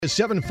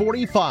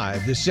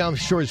7:45, the South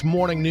Shore's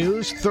Morning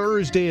News,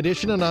 Thursday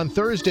edition. And on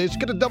Thursdays,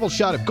 get a double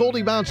shot of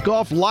Goldie Bounce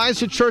Golf.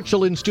 Liza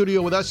Churchill in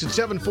studio with us at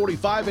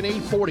 7:45 and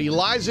 8:40.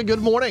 Liza, good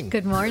morning.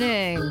 Good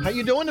morning. How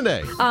you doing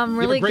today? Really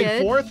you had a great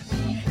good.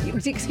 Fourth?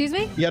 Excuse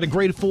me? You had a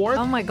great Fourth?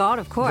 Oh my God,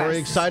 of course. Very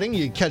exciting.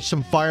 You catch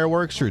some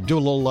fireworks or do a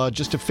little,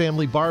 just a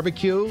family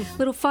barbecue?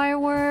 Little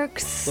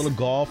fireworks. Little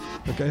golf,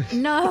 okay?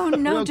 No,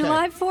 Okay.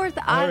 July 4th.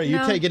 All right, you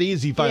take it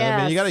easy.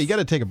 I mean, you got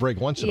to take a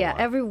break once in a while.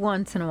 Yeah, every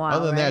once in a while.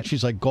 Other than right? that,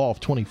 she's like golf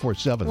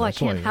 24/7. Well, I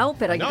can't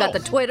help it. I got the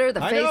Twitter, the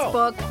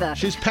Facebook, the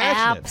She's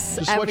passionate. apps,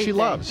 This is what she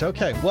loves.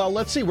 Okay, well,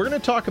 let's see. We're going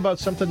to talk about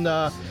something.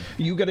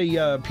 You got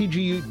a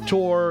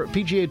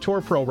PGA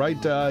Tour pro, right?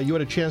 You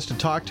had a chance to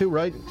talk to,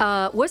 right?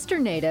 Worcester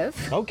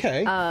native. Okay.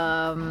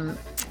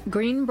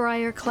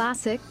 Greenbrier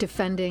Classic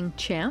defending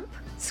champ.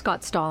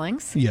 Scott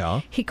Stallings.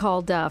 Yeah. He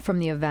called from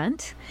the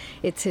event.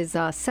 It's his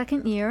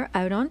second year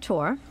out on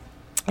tour.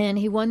 And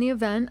he won the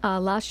event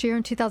last year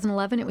in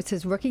 2011. It was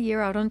his rookie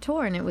year out on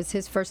tour, and it was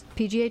his first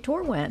PGA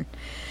Tour win.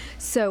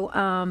 So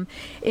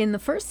in the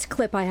first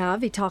clip I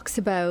have, he talks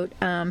about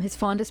his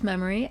fondest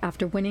memory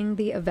after winning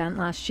the event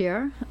last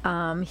year.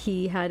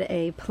 He had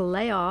a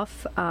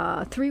playoff,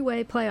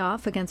 three-way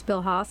playoff against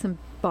Bill Haas and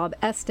Bob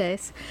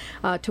Estes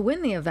to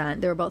win the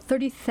event. There were about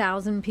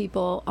 30,000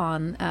 people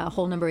on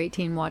hole number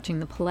 18 watching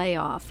the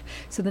playoff.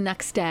 So the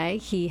next day,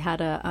 he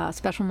had a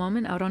special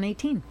moment out on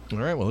 18. All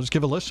right, well, let's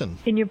give a listen.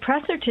 In your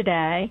presser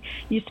today,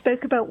 you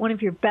spoke about one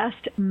of your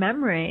best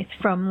memories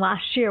from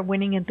last year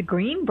winning at the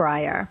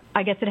Greenbrier.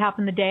 I guess it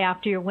happened the day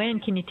after your win.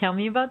 Can you tell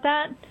me about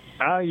that?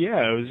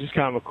 Yeah, it was just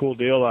kind of a cool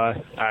deal. I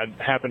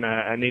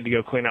need to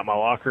go clean out my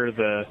locker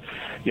the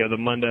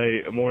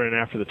Monday morning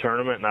after the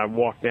tournament, and I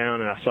walked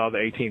down and I saw the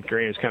 18th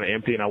green. It was kind of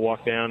empty, and I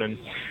walked down and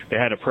they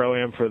had a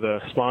pro-am for the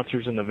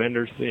sponsors and the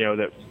vendors,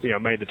 that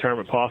made the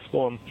tournament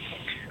possible. And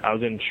I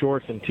was in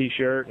shorts and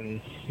t-shirt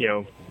and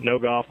no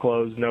golf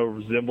clothes, no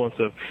resemblance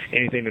of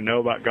anything to know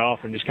about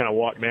golf, and just kind of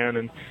walked down,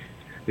 and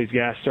these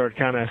guys started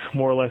kind of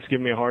more or less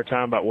giving me a hard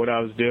time about what I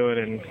was doing,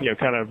 and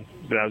kind of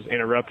that I was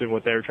interrupting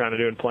what they were trying to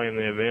do and playing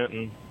the event,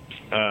 and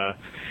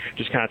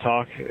just kind of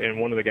talk. And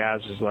one of the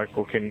guys was like,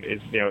 "Well,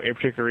 is any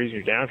particular reason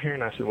you're down here?"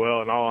 And I said,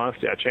 "Well, in all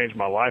honesty, I changed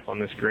my life on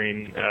this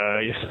green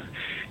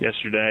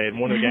yesterday." And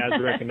one of the guys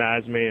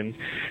recognized me, and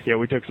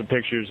we took some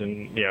pictures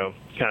and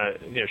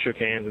kind of shook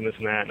hands and this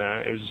and that.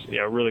 And it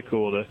was really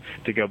cool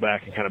to go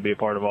back and kind of be a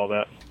part of all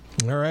that.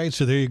 All right,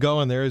 so there you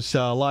go, and there's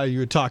a lot. You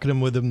were talking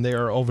with him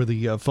there over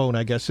the phone,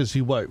 I guess. Is he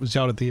was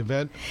out at the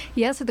event?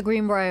 Yes, at the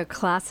Greenbrier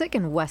Classic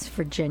in West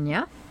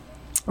Virginia,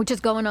 which is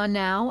going on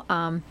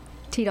now.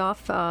 Teed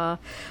off.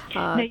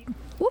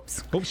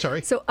 Whoops. Oh,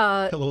 sorry. So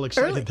a little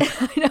excited.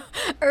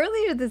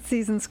 Earlier this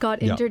season,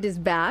 Scott injured his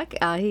back.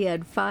 He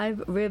had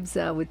 5 ribs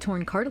with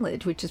torn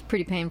cartilage, which is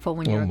pretty painful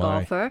when you're a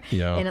golfer.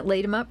 Yeah. And it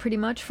laid him up pretty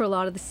much for a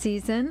lot of the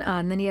season.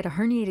 And then he had a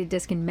herniated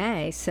disc in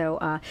May.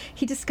 So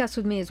he discussed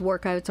with me his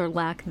workouts or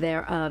lack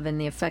thereof and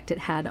the effect it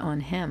had on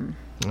him.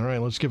 All right,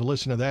 let's give a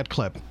listen to that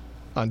clip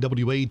on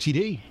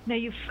WATD. Now,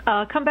 you've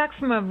come back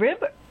from a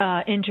rib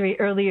injury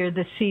earlier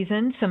this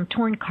season, some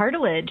torn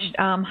cartilage.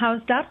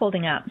 How's that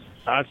holding up?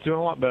 It's doing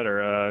a lot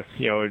better.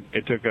 It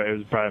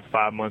was probably a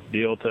 5-month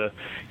deal to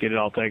get it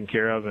all taken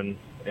care of and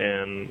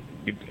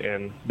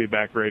be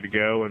back ready to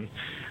go. And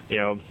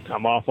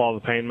I'm off all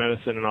the pain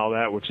medicine and all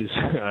that, which is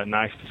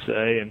nice to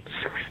say.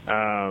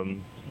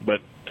 And but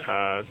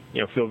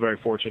feel very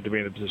fortunate to be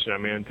in the position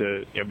I'm in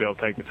to be able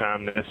to take the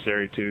time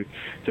necessary to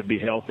be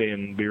healthy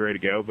and be ready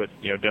to go. But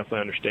definitely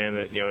understand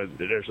that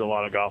there's a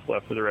lot of golf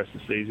left for the rest of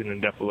the season, and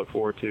definitely look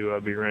forward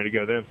to being ready to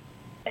go then.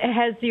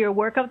 Has your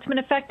workouts been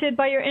affected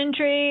by your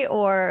injury,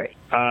 or?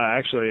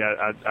 Actually,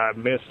 I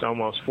missed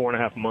almost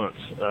 4.5 months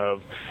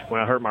of when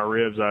I hurt my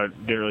ribs. I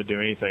didn't really do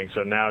anything.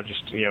 So now,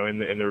 just in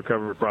the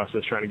recovery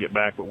process, trying to get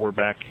back. But we're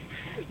back.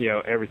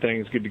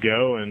 Everything's good to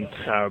go, and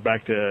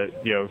back to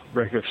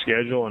regular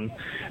schedule, and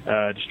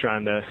just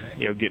trying to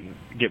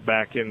get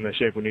back in the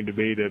shape we need to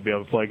be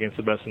able to play against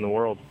the best in the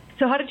world.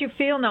 So how did you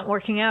feel not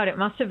working out? It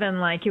must have been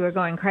like you were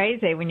going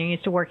crazy when you're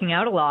used to working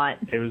out a lot.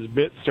 It was a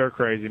bit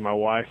stir-crazy. My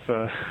wife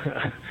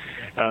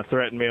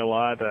threatened me a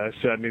lot.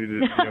 Said I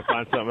needed to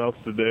find something else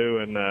to do,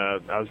 and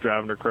I was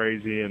driving her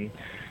crazy.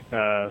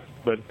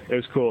 But it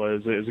was cool.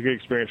 It was a good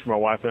experience for my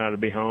wife and I to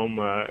be home.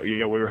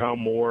 We were home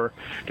more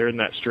during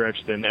that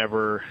stretch than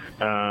ever,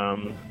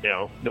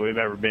 that we've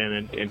ever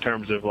been in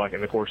terms of like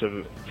in the course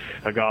of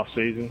a golf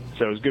season.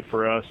 So it was good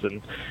for us.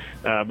 And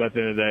but at the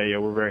end of the day,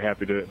 we're very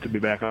happy to be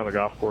back on the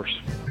golf course.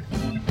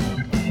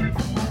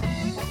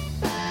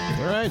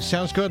 All right,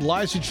 sounds good.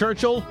 Liza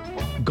Churchill,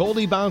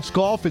 Goldie Bounce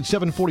Golf at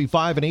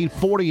 7:45 and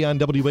 8:40 on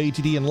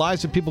WATD. And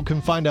Liza, people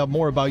can find out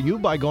more about you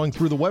by going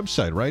through the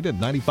website, right, at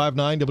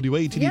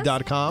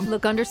 959WATD.com. Yes.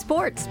 Look under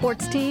sports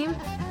team.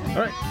 All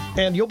right,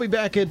 and you'll be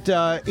back at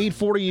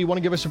 8:40. You want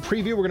to give us a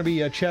preview? We're going to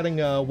be chatting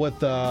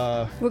with...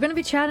 We're going to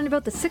be chatting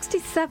about the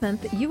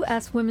 67th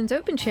U.S. Women's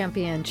Open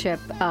Championship.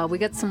 We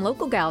got some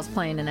local gals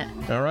playing in it.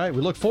 All right,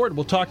 we look forward.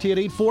 We'll talk to you at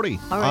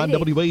 8:40 on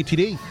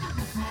WATD.